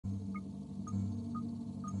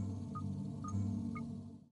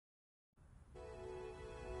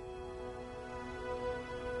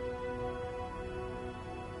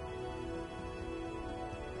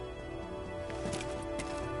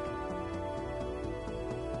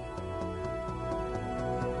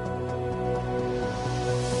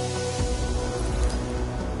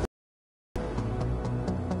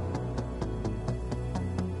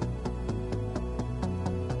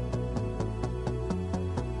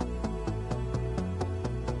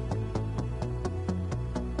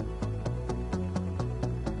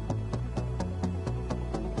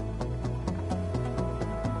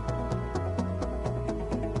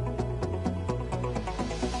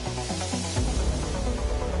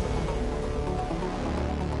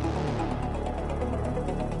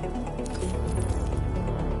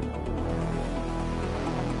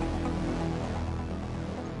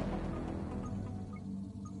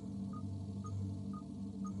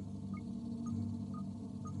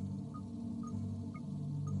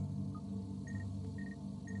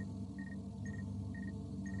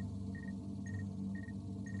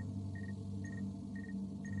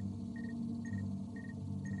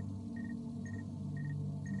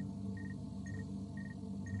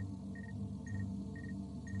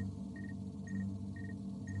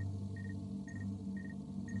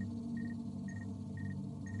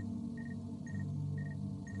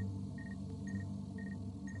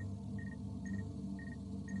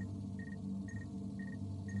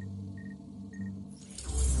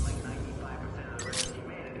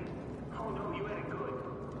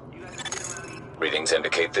readings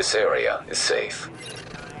indicate this area is safe.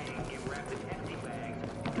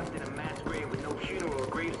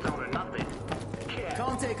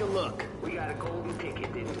 Come take a look. We got a golden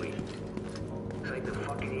ticket, didn't we? It's like the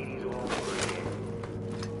fucking 80s all over again.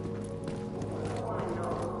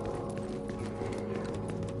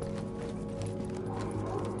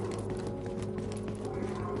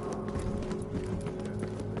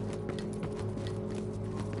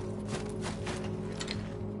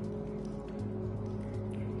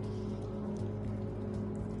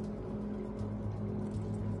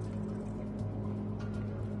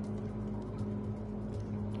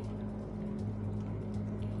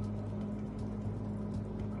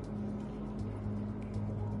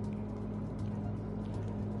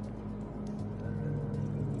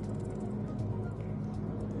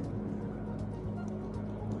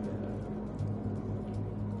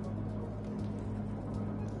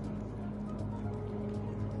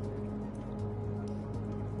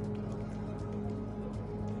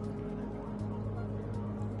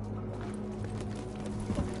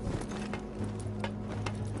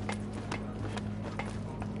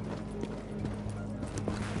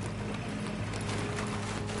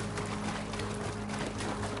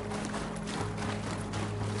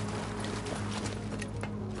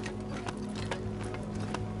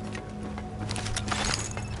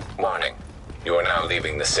 Warning. You are now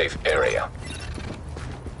leaving the safe area.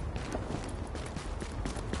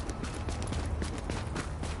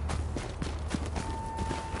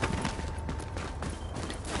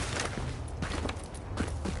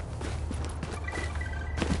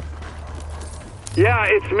 Yeah,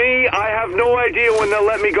 it's me. I have no idea when they'll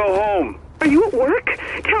let me go home. Are you at work?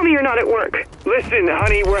 Tell me you're not at work. Listen,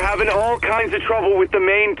 honey, we're having all kinds of trouble with the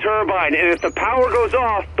main turbine, and if the power goes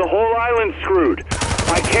off, the whole island's screwed.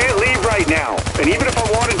 I can't leave right now, and even if I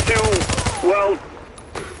wanted to, well,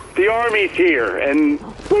 the army's here, and...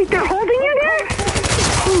 Wait, they're holding you there?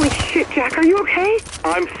 Holy shit, Jack, are you okay?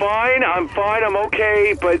 I'm fine, I'm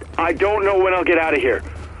okay, but I don't know when I'll get out of here.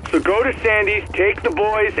 So go to Sandy's, take the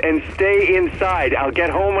boys, and stay inside. I'll get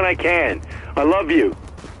home when I can. I love you.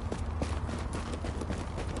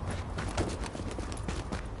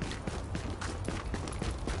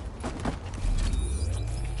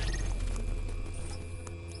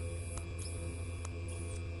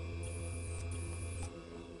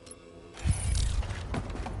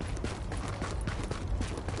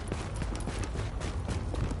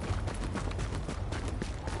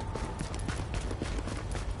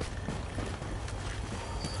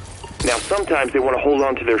 Now, sometimes they want to hold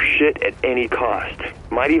on to their shit at any cost.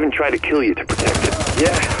 Might even try to kill you to protect it.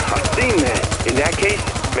 Yeah, I've seen that. In that case,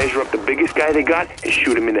 measure up the biggest guy they got and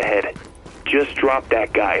shoot him in the head. Just drop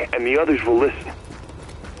that guy, and the others will listen.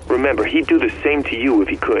 Remember, he'd do the same to you if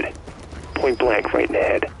he could. Point blank right in the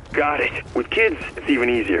head. Got it. With kids, it's even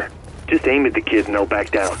easier. Just aim at the kids and they'll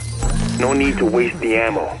back down. No need to waste the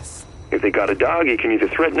ammo. If they got a dog, you can either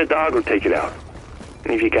threaten the dog or take it out.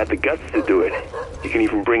 And if you got the guts to do it, you can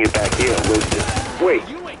even bring it back here and roast it. Wait,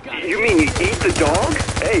 you mean you eat the dog?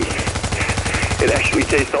 Hey, it actually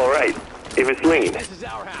tastes all right, if it's lean. This is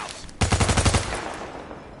our house.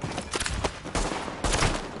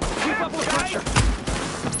 Keep up with pressure.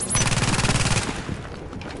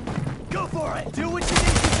 Go for it. Do what you need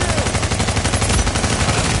to do.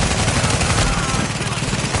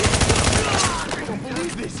 I don't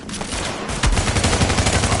believe this.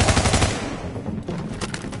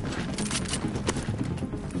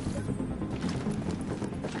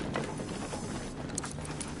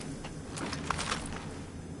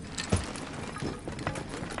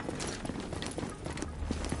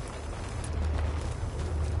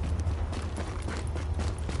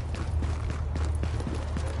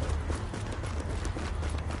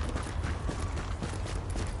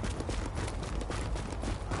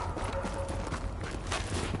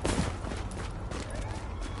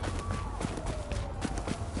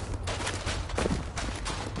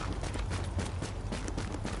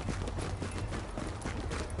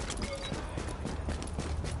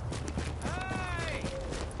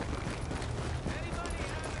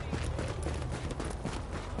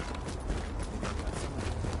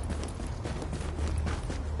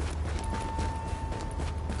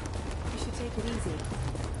 Take it easy.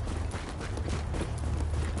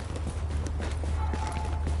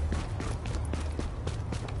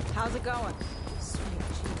 How's it going? Sweet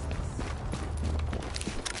Jesus.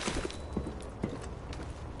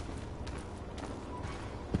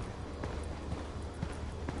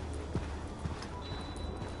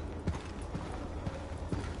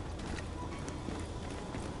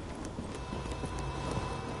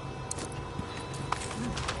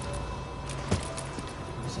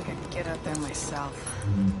 Wish I could get up there myself.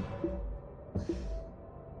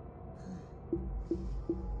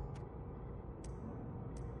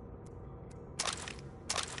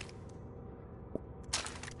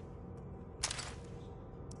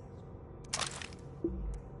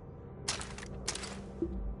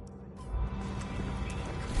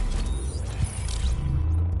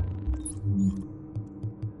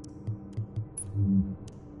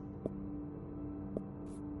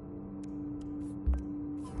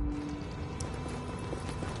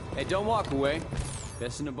 Hey, don't walk away.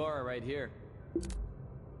 Best in the bar right here.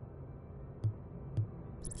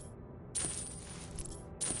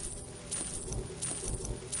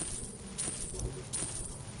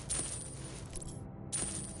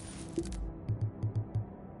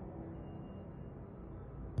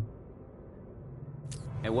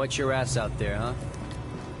 Hey, what's your ass out there, huh?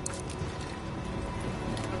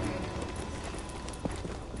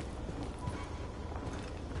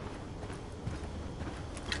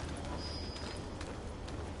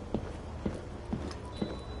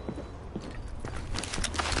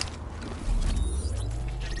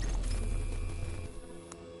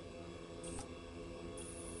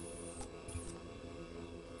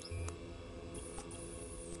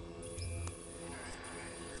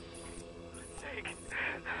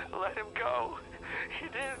 Let him go. He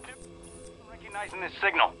didn't do... Recognizing this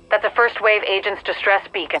signal. That's a first wave agent's distress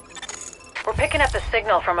beacon. We're picking up the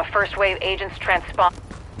signal from a first wave agent's transponder.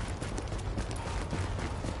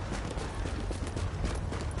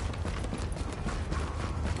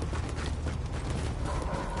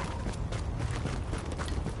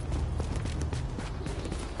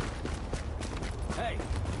 Hey,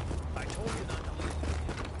 I told you not to.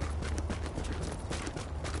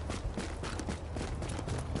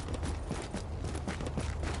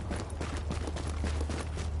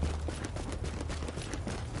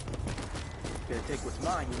 Gonna take what's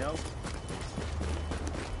mine, you know?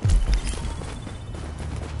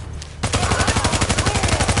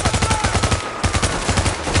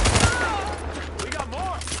 We got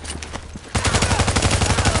more!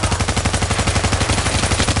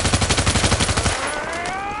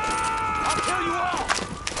 I'll kill you all!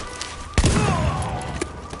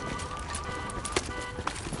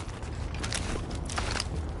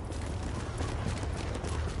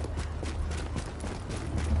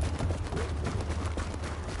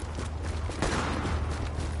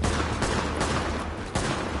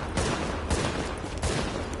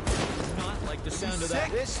 Not like the sound of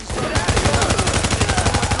that. This is get out of here!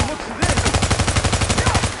 Look at this!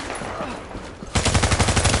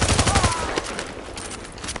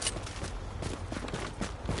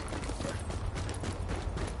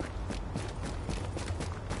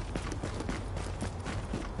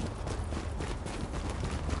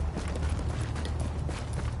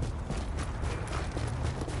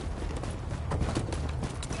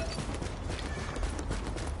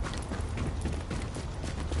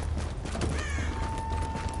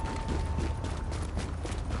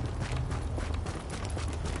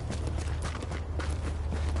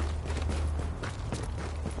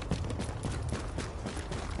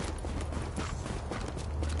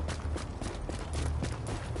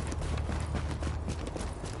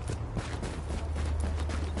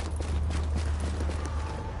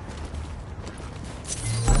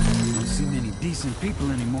 Don't see many decent people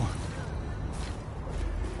anymore.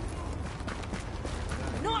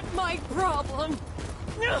 Not my problem!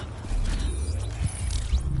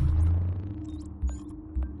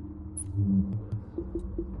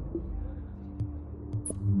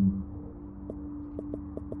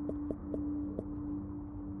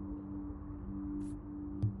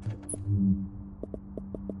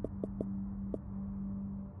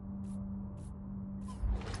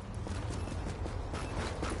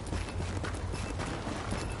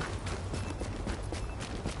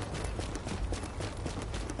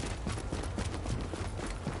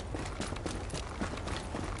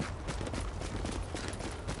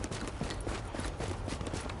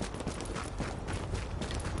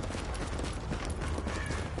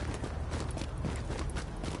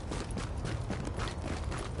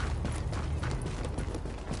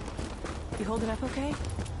 You holding up okay?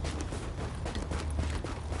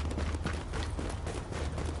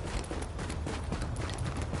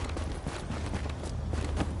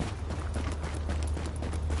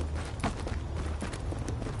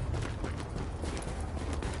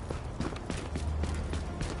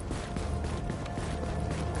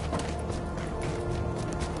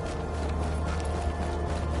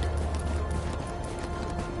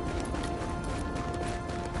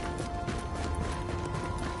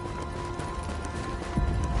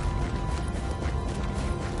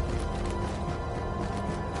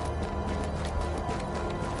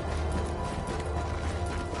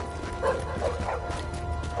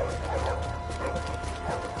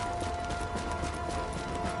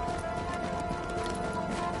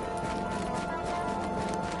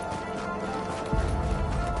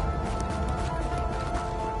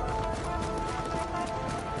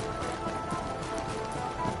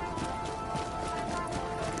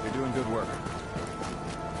 Good work.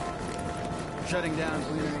 Shutting down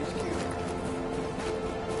Cleaner HQ.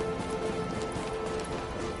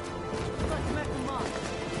 Let's mess them up.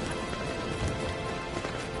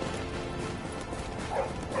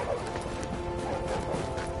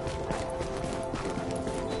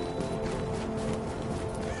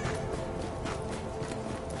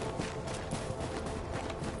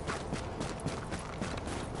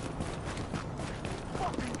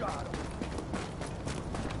 Fucking got him.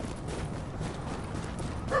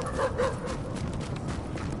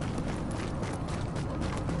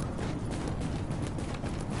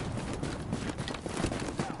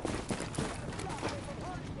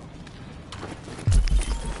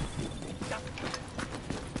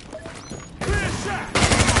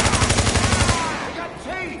 I got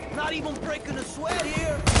teeth! Not even breaking a sweat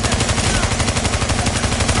here!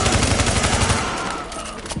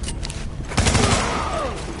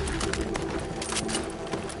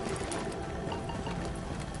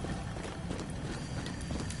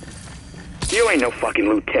 You ain't no fucking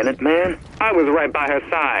lieutenant, man. I was right by her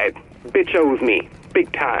side. Bitch owes me.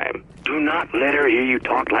 Big time. Do not let her hear you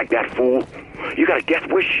talk like that, fool. You got a death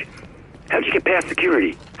wish? How'd you get past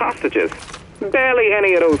security? Hostages. Barely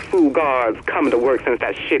any of those fool guards coming to work since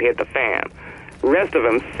that shit hit the fan. Rest of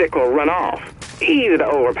them sick or run off. Easy to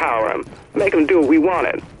overpower them. Make them do what we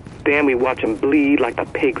wanted. Then we watch them bleed like the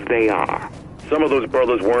pigs they are. Some of those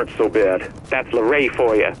brothers weren't so bad. That's Lorraine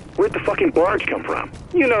for you. Where'd the fucking barge come from?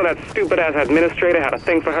 You know that stupid-ass administrator had a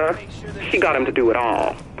thing for her? She got him to do it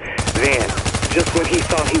all. Then, just when he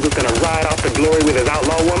thought he was gonna ride off to glory with his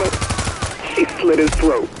outlaw woman, she slit his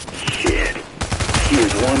throat. Shit. She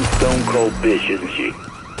is one stone-cold bitch, isn't she?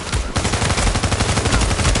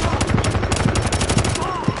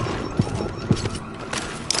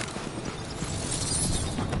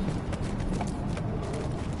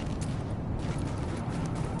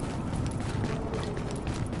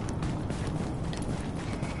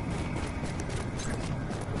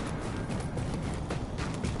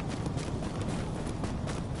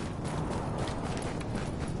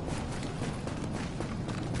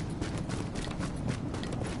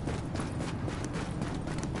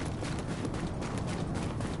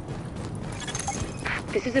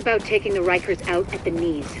 This is about taking the Rikers out at the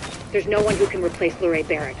knees. There's no one who can replace Lorraine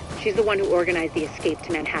Barrett. She's the one who organized the escape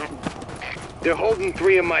to Manhattan. They're holding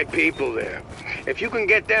 3 of my people there. If you can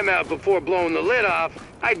get them out before blowing the lid off,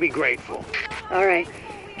 I'd be grateful. All right.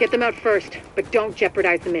 Get them out first, but don't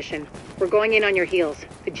jeopardize the mission. We're going in on your heels.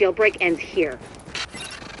 The jailbreak ends here.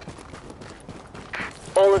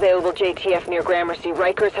 All available JTF near Gramercy.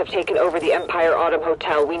 Rikers have taken over the Empire Autumn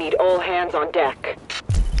Hotel. We need all hands on deck.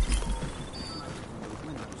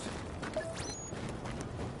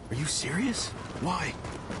 Are you serious? Why?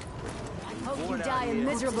 Hope you die a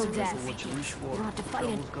miserable death. You don't have to fight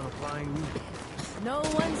it. No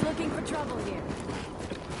one's looking for trouble here.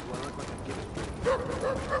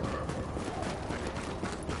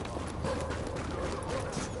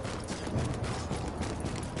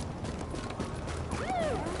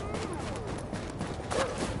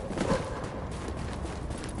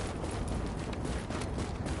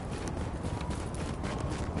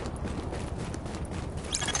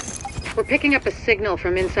 We're picking up a signal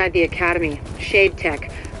from inside the Academy. Shade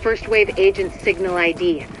Tech. First Wave Agent Signal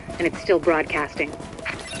ID. And it's still broadcasting.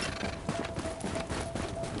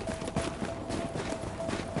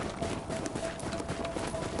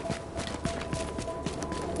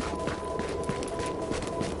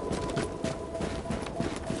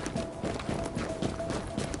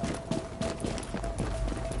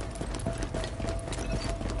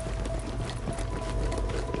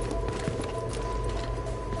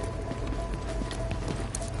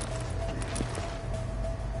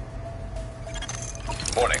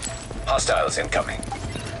 Warning. Hostiles incoming.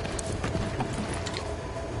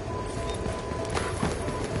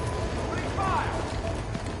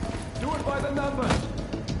 Do it by the numbers.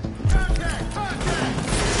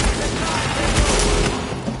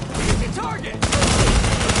 Target!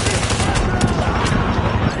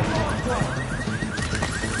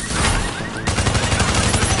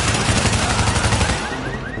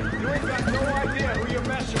 You ain't got no idea who you're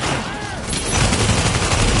messing with.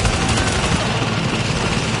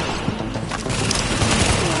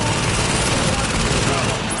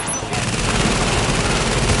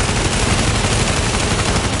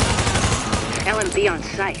 LMB on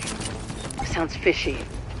site. Sounds fishy.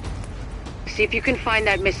 See if you can find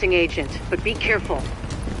that missing agent, but be careful.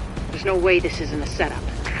 There's no way this isn't a setup.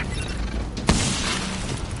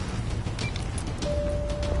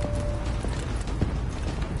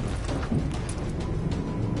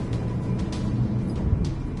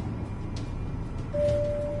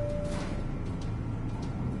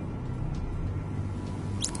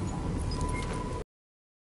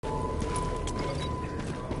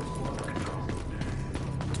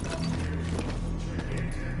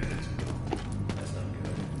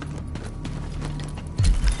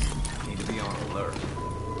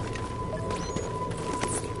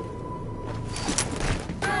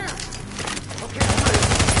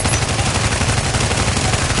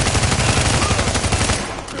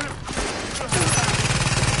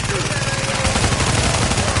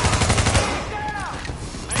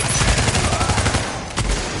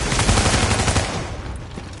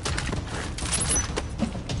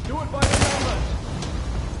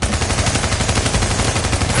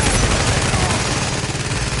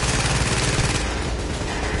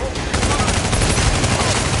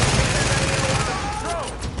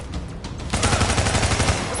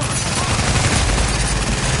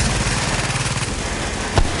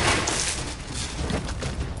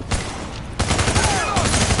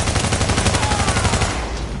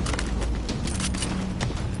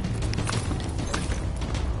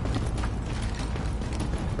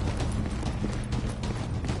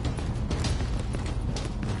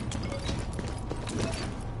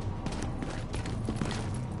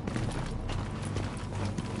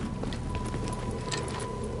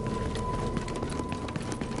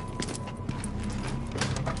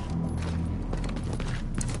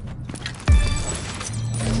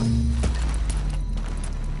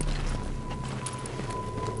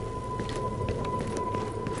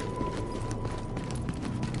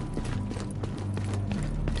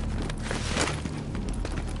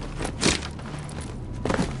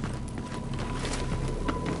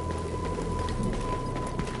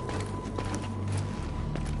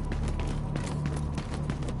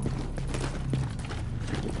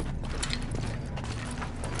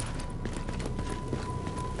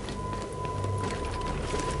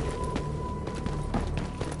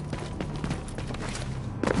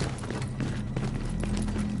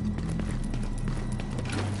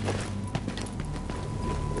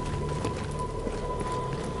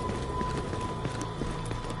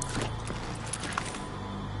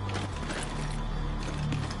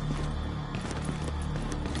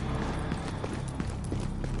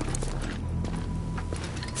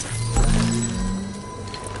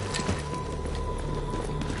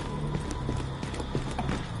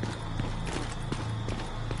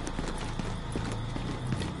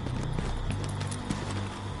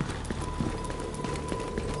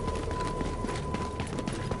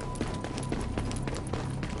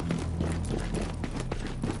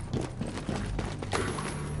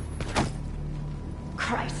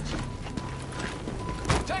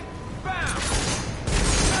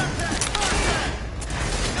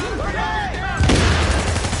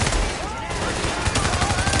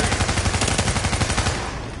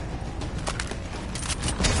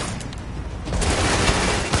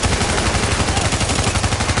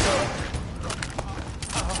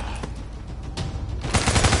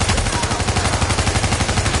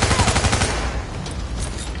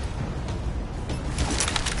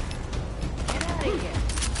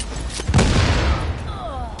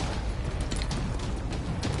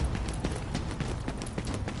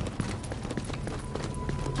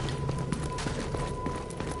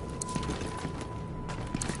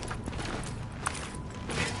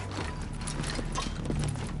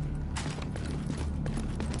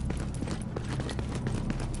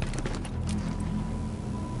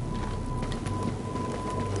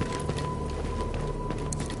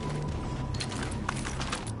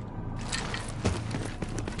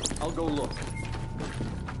 I'll go look.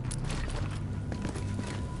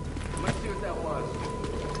 Let's see what that was.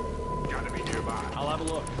 Gotta be nearby. I'll have a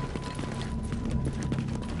look.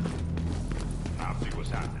 I'll see what's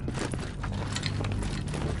happening.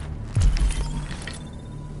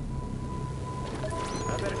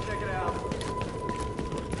 I better check it out.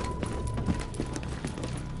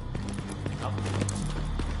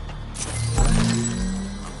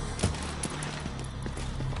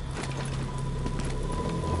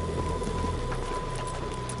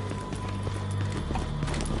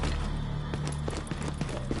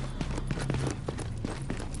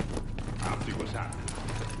 I'll see what's happening.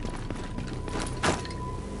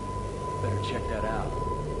 Better check that out.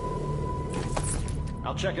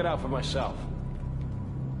 I'll check it out for myself.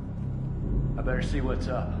 I better see what's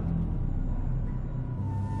up.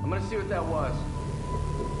 I'm gonna see what that was.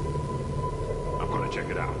 I'm gonna check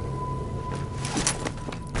it out.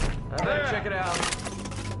 I better check it out.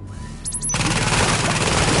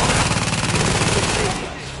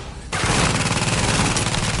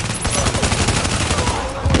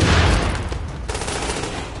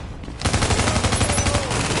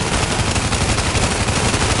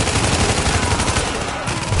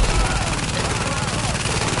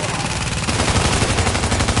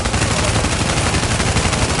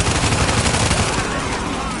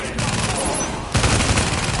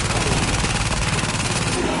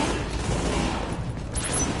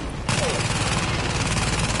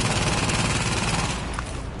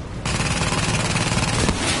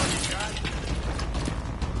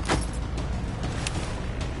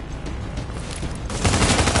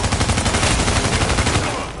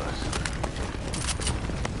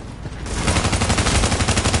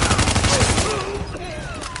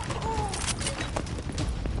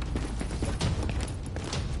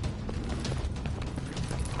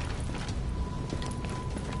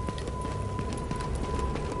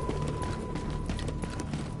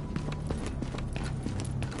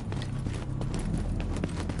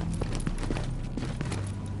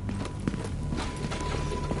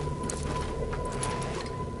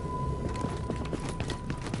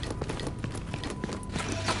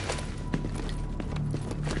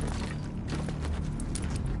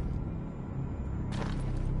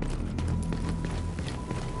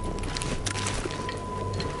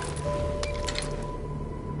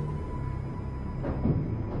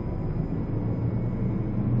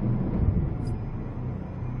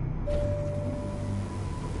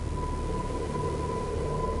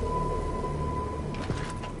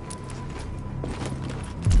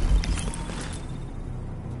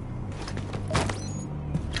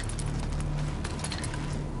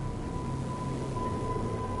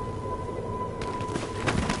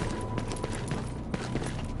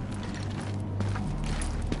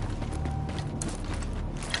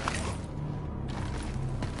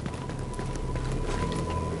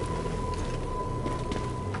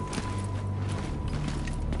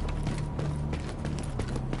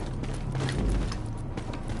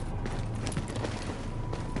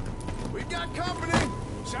 Got company!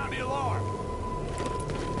 Sound the alarm!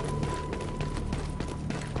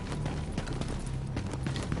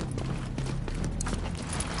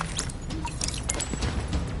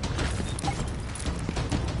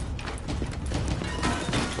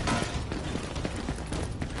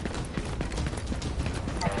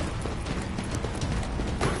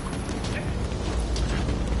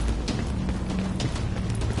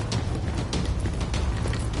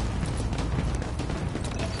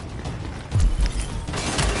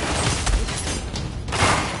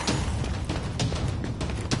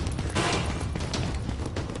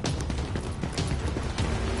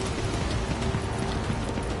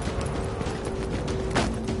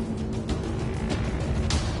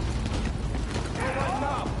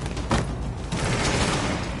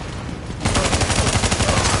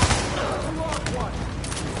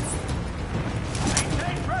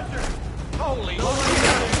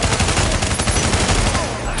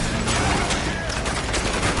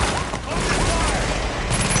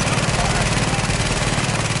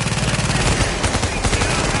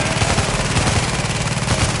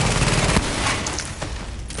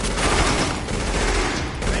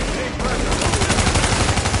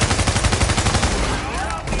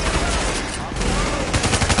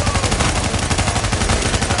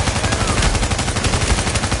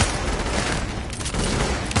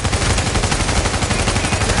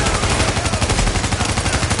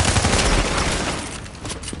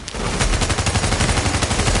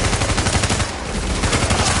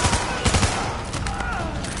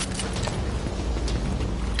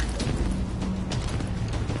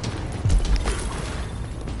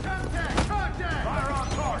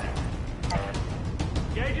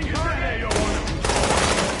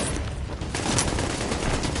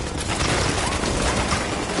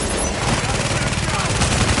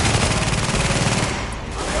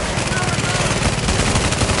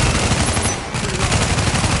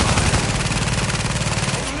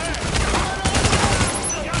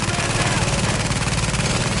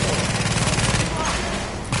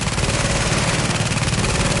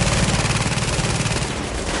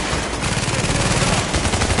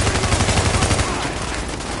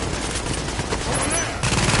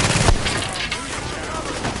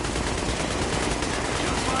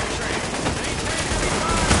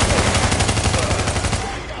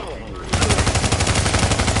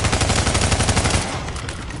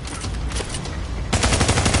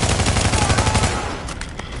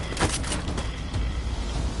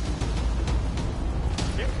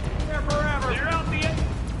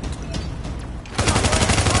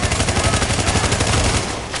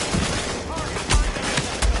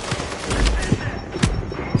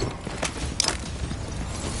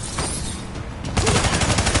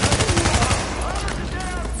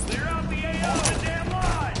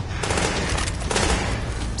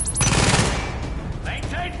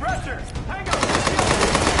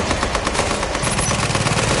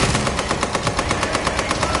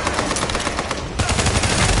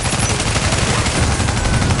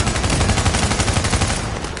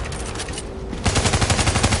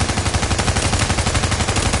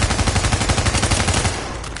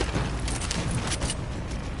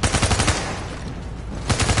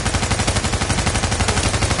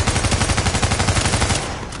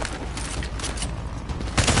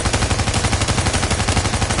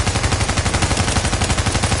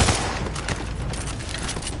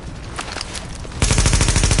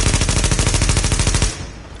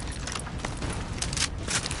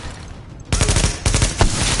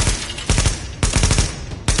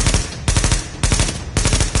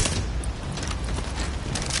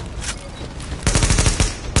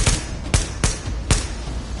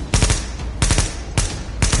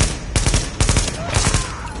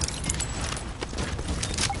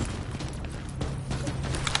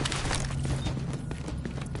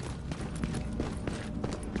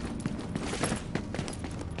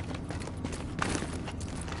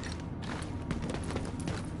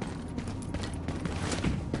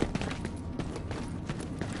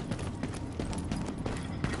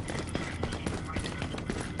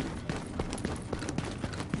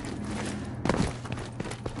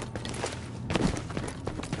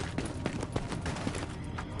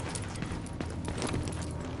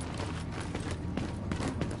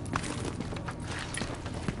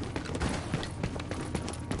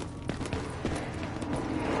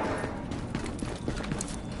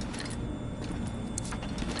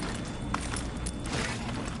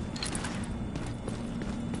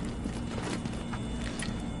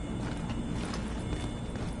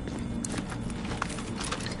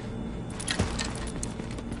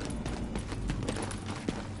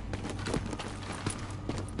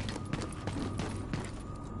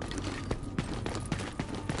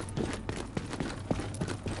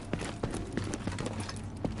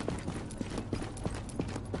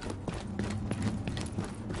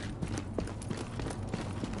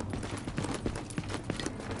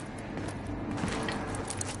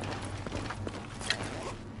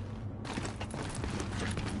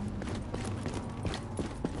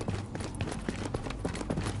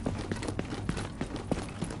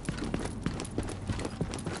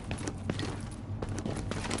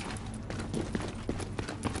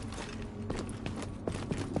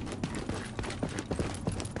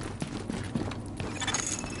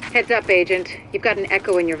 Heads up, Agent. You've got an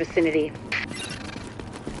echo in your vicinity.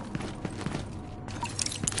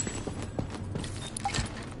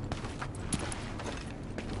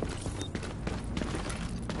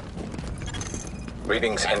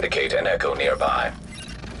 Readings indicate an echo nearby.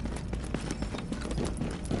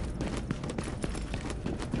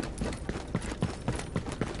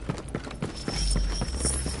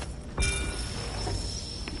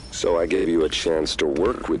 So I gave you a chance to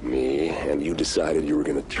work with me, and you decided you were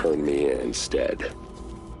gonna turn me in instead.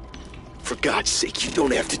 For God's sake, you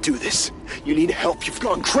don't have to do this. You need help. You've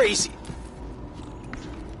gone crazy.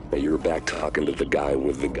 Now you're back talking to the guy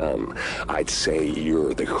with the gun. I'd say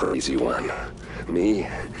you're the crazy one. Me?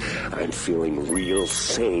 I'm feeling real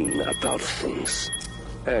sane about things.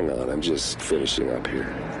 Hang on, I'm just finishing up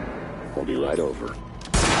here. I'll be right over.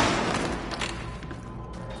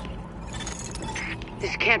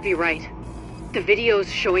 This can't be right. The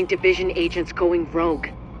video's showing Division agents going rogue,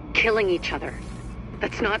 killing each other.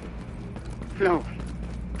 That's not... No.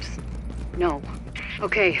 Just... No.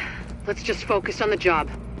 Okay, let's just focus on the job.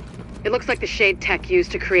 It looks like the shade tech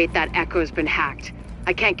used to create that echo's been hacked.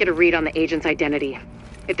 I can't get a read on the agent's identity.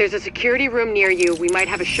 If there's a security room near you, we might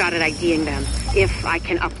have a shot at IDing them, if I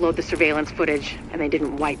can upload the surveillance footage and they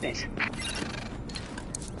didn't wipe it.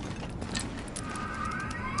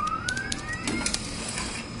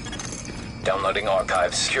 Downloading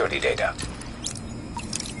archive security data.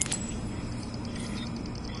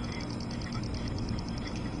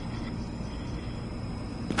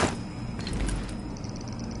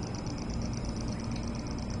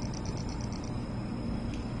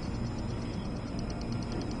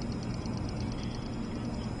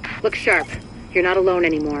 Look sharp. You're not alone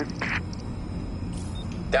anymore.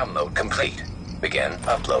 Download complete. Begin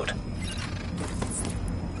upload.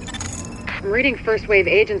 I'm reading first wave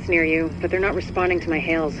agents near you, but they're not responding to my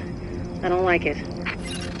hails. I don't like it.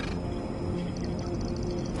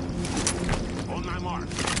 On my mark.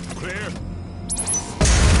 Clear.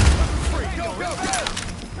 Go, go, go!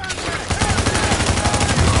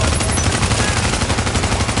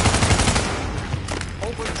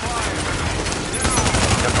 Open fire!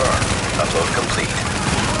 Confirm. Upload complete.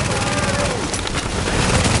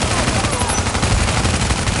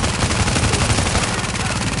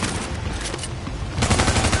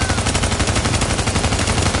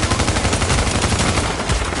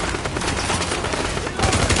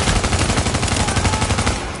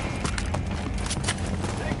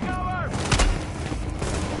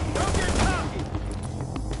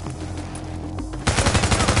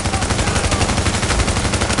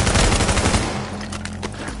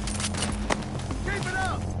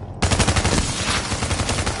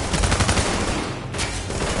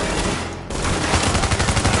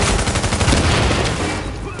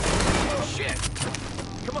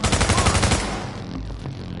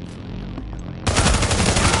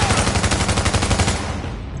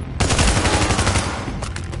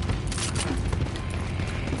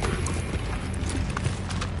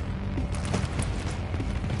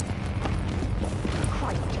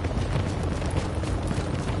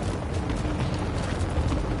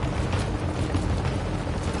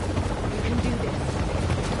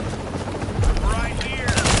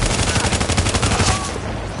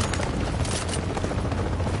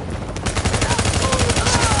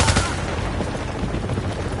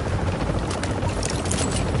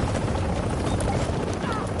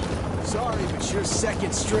 Sorry, but you're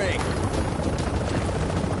second string.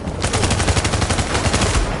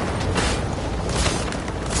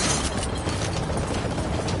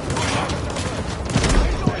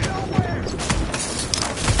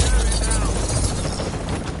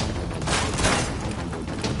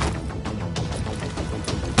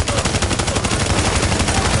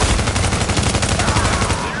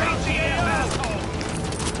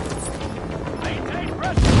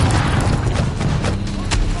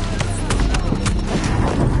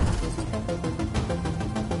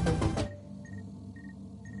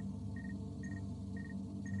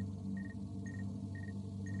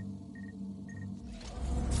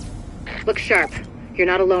 Look sharp. You're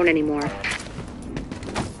not alone anymore.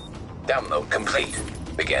 Download complete.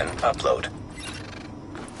 Begin upload.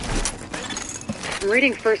 I'm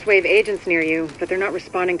reading first wave agents near you, but they're not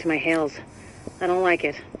responding to my hails. I don't like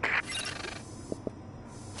it.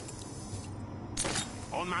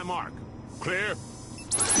 On my mark. Clear.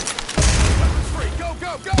 Free, go,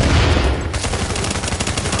 go, go!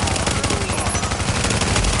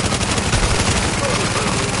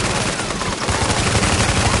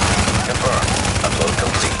 Confirm. Upload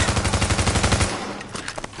complete.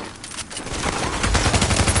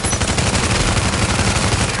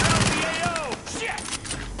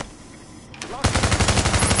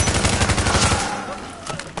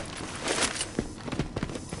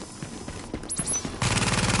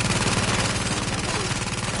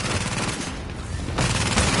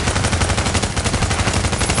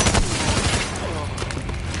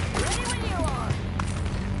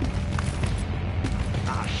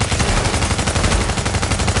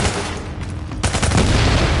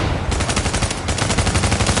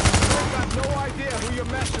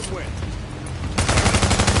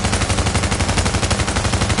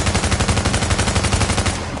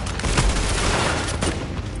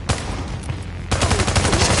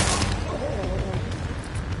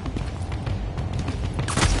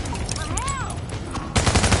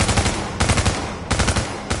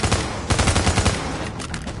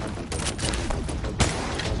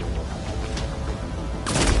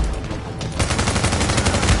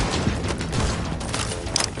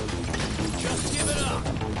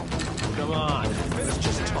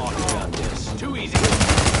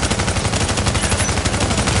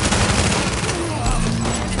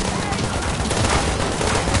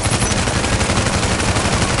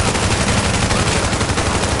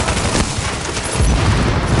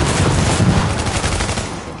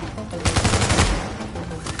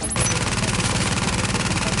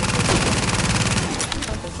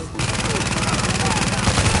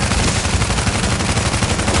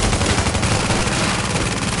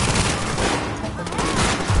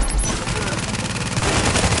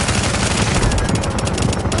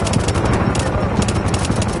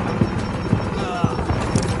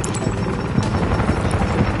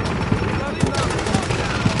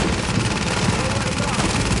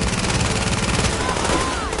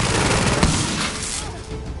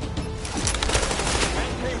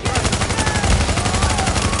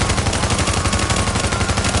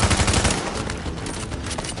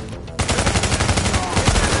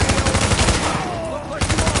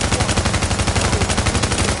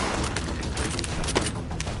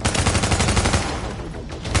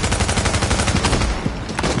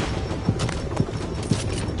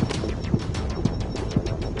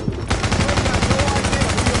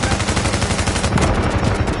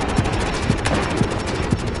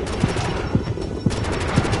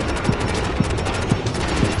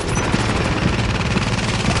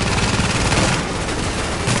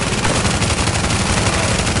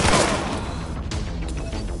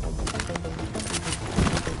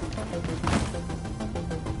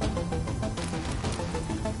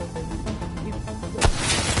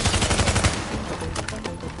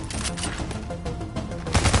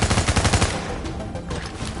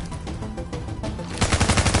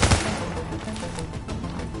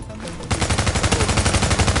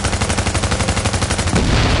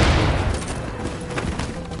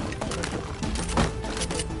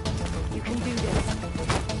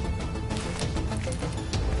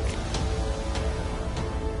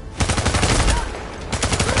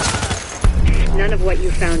 None of what you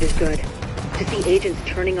found is good. To see agents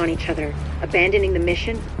turning on each other, abandoning the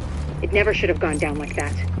mission, it never should have gone down like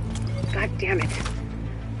that. God damn it.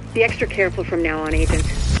 Be extra careful from now on, Agent.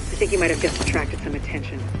 I think you might have just attracted some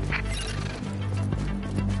attention.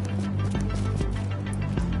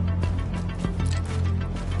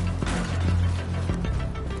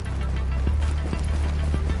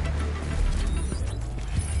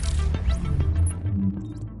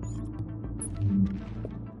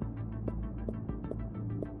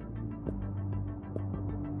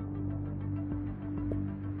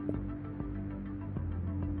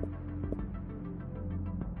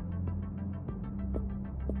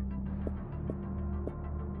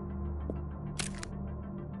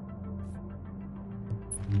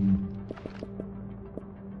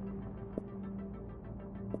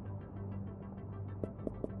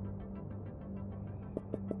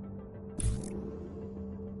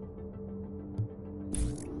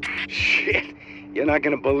 Shit, you're not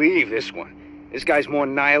gonna believe this one. This guy's more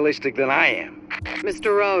nihilistic than I am.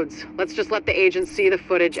 Mr. Rhodes, let's just let the agent see the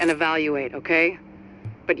footage and evaluate, okay?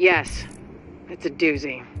 But yes, it's a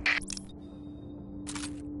doozy.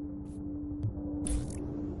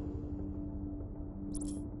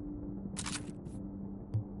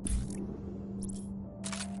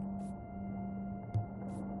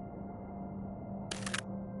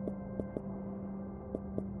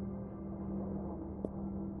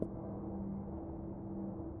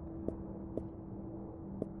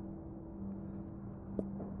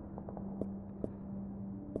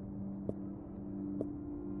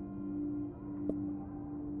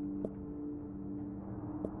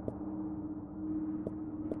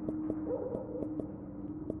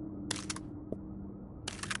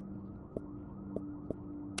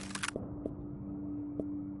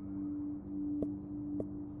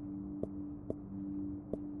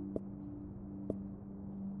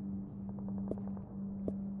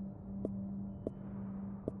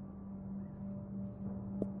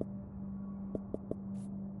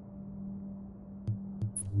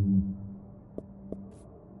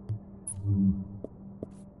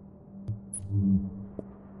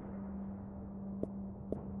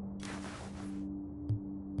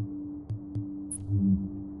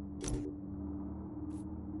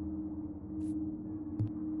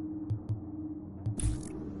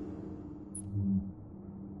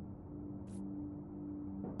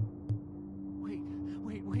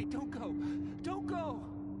 Wait, don't go! Don't go!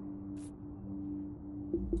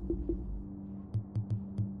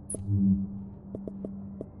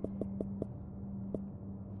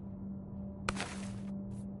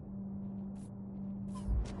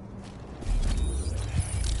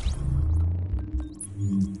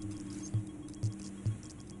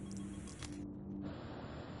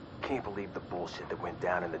 Can't believe the bullshit that went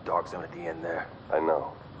down in the dark zone at the end there. I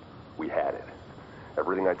know. We had it.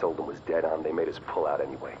 Everything I told them was dead on. They made us pull out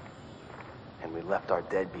anyway. And we left our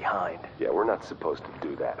dead behind. Yeah, we're not supposed to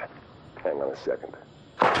do that. Hang on a second.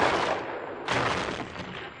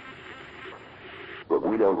 But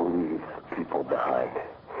we don't leave people behind.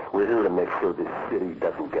 We're here to make sure this city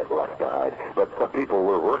doesn't get left behind. But the people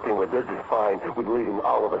we're working with, they're just fine with leaving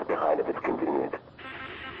all of us behind if it's convenient.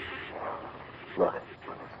 Look,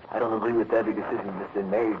 I don't agree with every decision that's been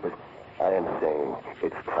made, but I am saying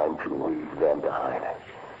it's time to leave them behind.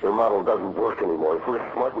 Their model doesn't work anymore. If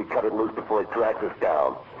we're smart, we cut it loose before it tracks us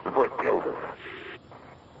down, before it kills us.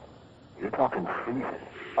 You're talking treason.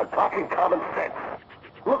 I'm talking common sense.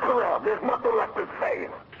 Look around. There's nothing left to save.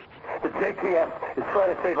 The JTF is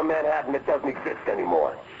trying to save a Manhattan that doesn't exist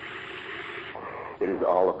anymore. It is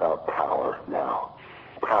all about power now.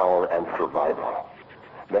 Power and survival.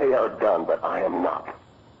 They are done, but I am not.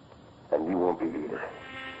 And you won't be either.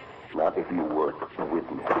 Not if you work with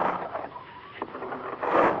me.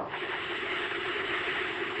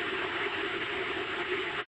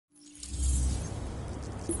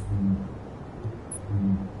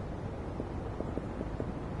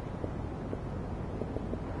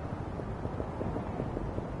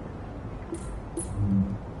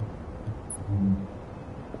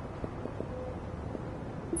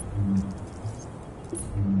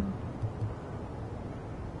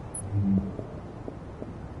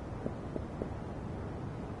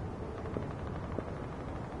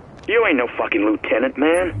 You ain't no fucking lieutenant,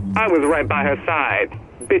 man. I was right by her side.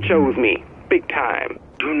 Bitch owes me. Big time.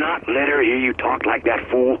 Do not let her hear you talk like that,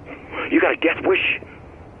 fool. You got a death wish?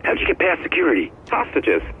 How'd you get past security?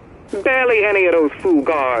 Hostages. Barely any of those fool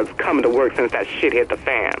guards coming to work since that shit hit the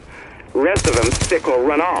fan. Rest of them sick or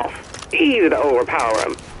run off. Easy to overpower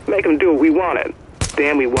them. Make them do what we wanted.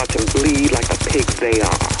 Then we watch them bleed like the pigs they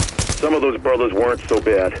are. Some of those brothers weren't so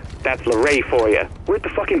bad. That's LeRae for you. Where'd the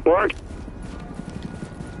fucking barge?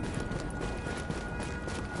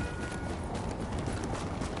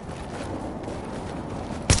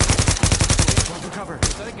 cover.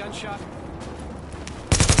 Is that a gunshot?